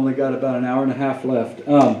 We've only got about an hour and a half left.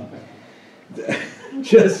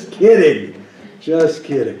 Just kidding. Just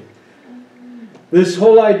kidding. This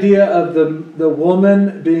whole idea of the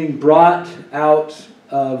woman being brought out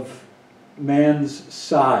of man's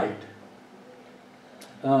side.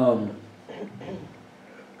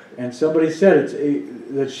 And somebody said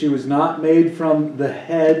that she was not made from the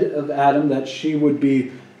head of Adam, that she would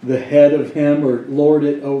be the head of him or lord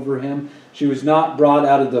it over him. She was not brought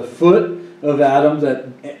out of the foot of Adam, that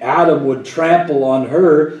Adam would trample on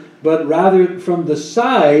her, but rather from the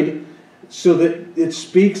side, so that it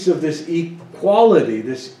speaks of this equality,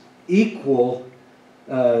 this equal,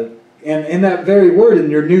 and in that very word in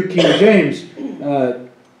your New King James,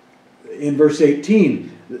 in verse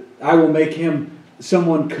 18, I will make him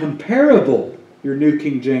someone comparable, your New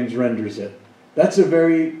King James renders it. That's a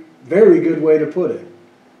very, very good way to put it.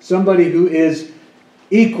 Somebody who is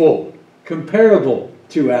equal, comparable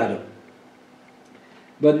to Adam.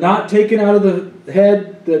 But not taken out of the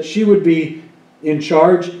head that she would be in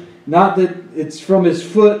charge. Not that it's from his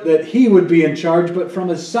foot that he would be in charge, but from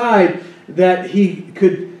his side that he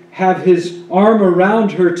could have his arm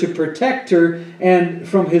around her to protect her, and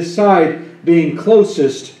from his side being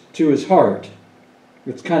closest to his heart.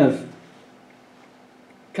 It's kind of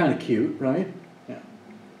cute, right? Yeah.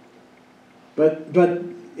 But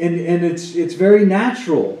it's very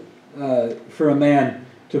natural for a man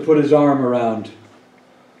to put his arm around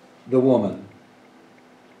the woman.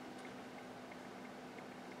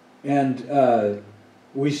 And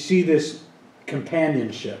we see this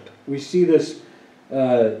companionship. We see this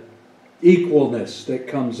equalness that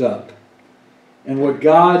comes up. And what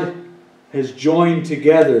God has joined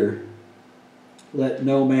together, let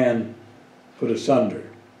no man put asunder.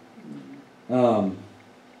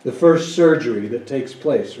 The first surgery that takes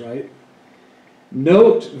place, right?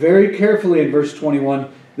 Note very carefully in verse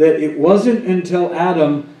 21 that it wasn't until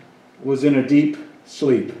Adam was in a deep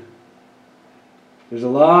sleep. There's a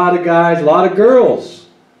lot of guys, a lot of girls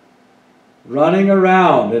running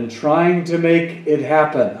around and trying to make it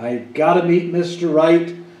happen. I got to meet Mr.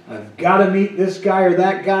 Right. I've got to meet this guy or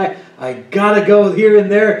that guy. I got to go here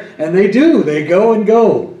and there. And they do. They go and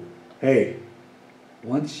go. Hey,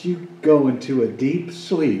 once you go into a deep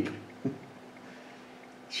sleep,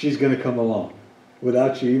 she's going to come along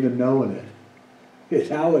without you even knowing it. It's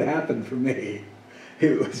how it happened for me.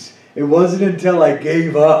 It wasn't until I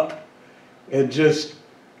gave up and just,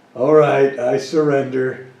 all right, I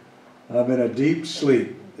surrender. I'm in a deep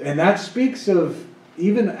sleep. And that speaks of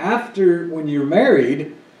even after when you're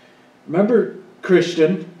married. Remember,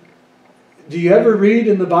 Christian, do you ever read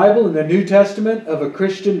in the Bible, in the New Testament, of a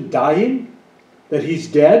Christian dying? That he's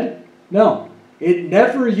dead? No. It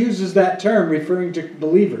never uses that term referring to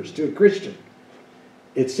believers, to a Christian.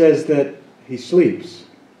 It says that he sleeps.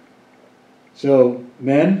 So,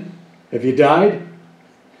 men, have you died?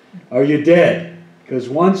 Are you dead? Because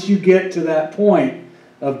once you get to that point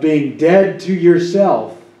of being dead to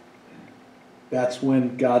yourself, that's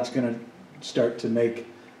when God's going to start to make...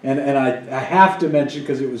 And I have to mention,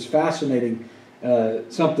 because it was fascinating,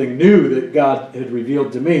 something new that God had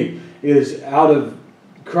revealed to me, is out of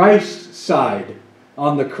Christ's side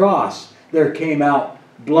on the cross, there came out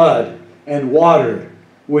blood and water,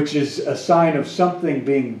 which is a sign of something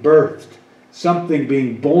being birthed, something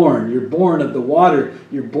being born. You're born of the water,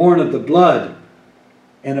 you're born of the blood.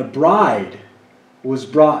 And a bride was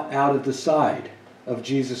brought out of the side of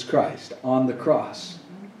Jesus Christ on the cross.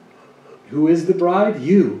 Who is the bride?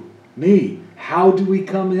 You, me. How do we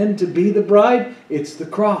come in to be the bride? It's the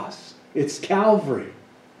cross. It's Calvary.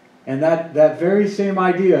 And that very same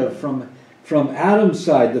idea from Adam's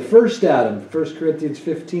side, the first Adam, 1 Corinthians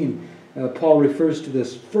 15, Paul refers to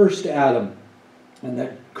this first Adam, and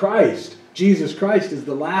that Christ, Jesus Christ, is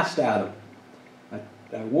the last Adam.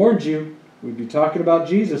 I warned you, we'd be talking about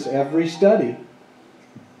Jesus every study.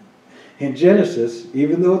 In Genesis,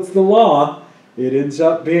 even though it's the law, it ends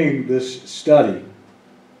up being this study.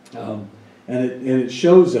 And it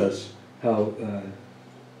shows us how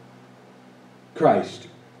Christ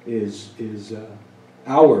is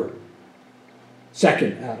our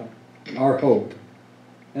second Adam, our hope,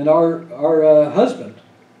 and our husband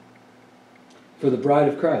for the bride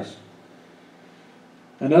of Christ.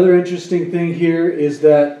 Another interesting thing here is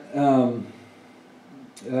that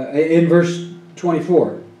in verse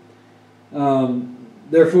 24,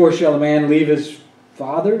 therefore shall a man leave his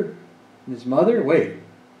father and his mother. Wait,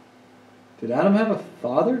 did Adam have a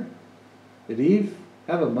father? Did Eve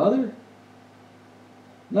have a mother?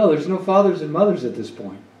 No, there's no fathers and mothers at this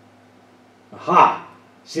point. Aha!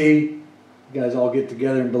 See, you guys all get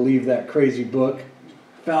together and believe that crazy book.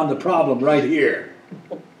 Found the problem right here.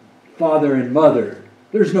 Father and mother.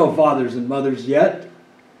 There's no fathers and mothers yet.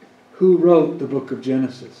 Who wrote the book of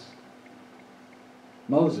Genesis?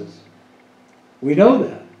 Moses. We know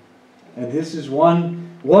that. And this is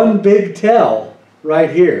one big tell right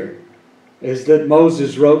here, is that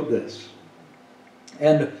Moses wrote this.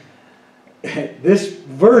 And this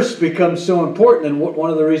verse becomes so important, and one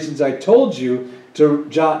of the reasons I told you to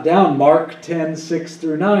jot down Mark 10, 6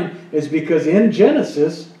 through 9, is because in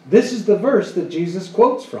Genesis, this is the verse that Jesus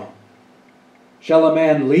quotes from. Shall a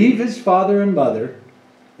man leave his father and mother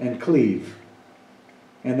and cleave?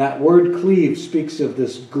 And that word cleave speaks of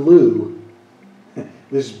this glue,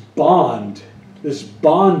 this bond, this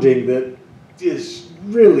bonding that is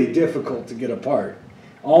really difficult to get apart.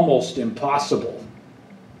 Almost impossible.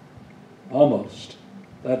 Almost.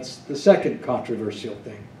 That's the second controversial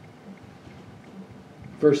thing.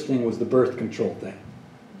 First thing was the birth control thing.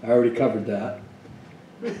 I already covered that.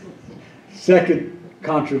 Second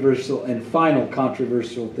controversial and final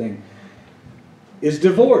controversial thing is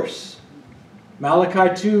divorce.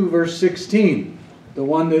 Malachi 2 verse 16, the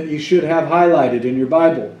one that you should have highlighted in your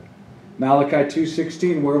Bible. Malachi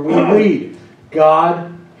 2:16, where we read,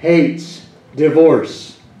 God hates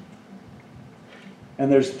divorce.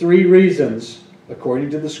 And there's 3 reasons, according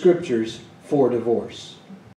to the scriptures, for divorce.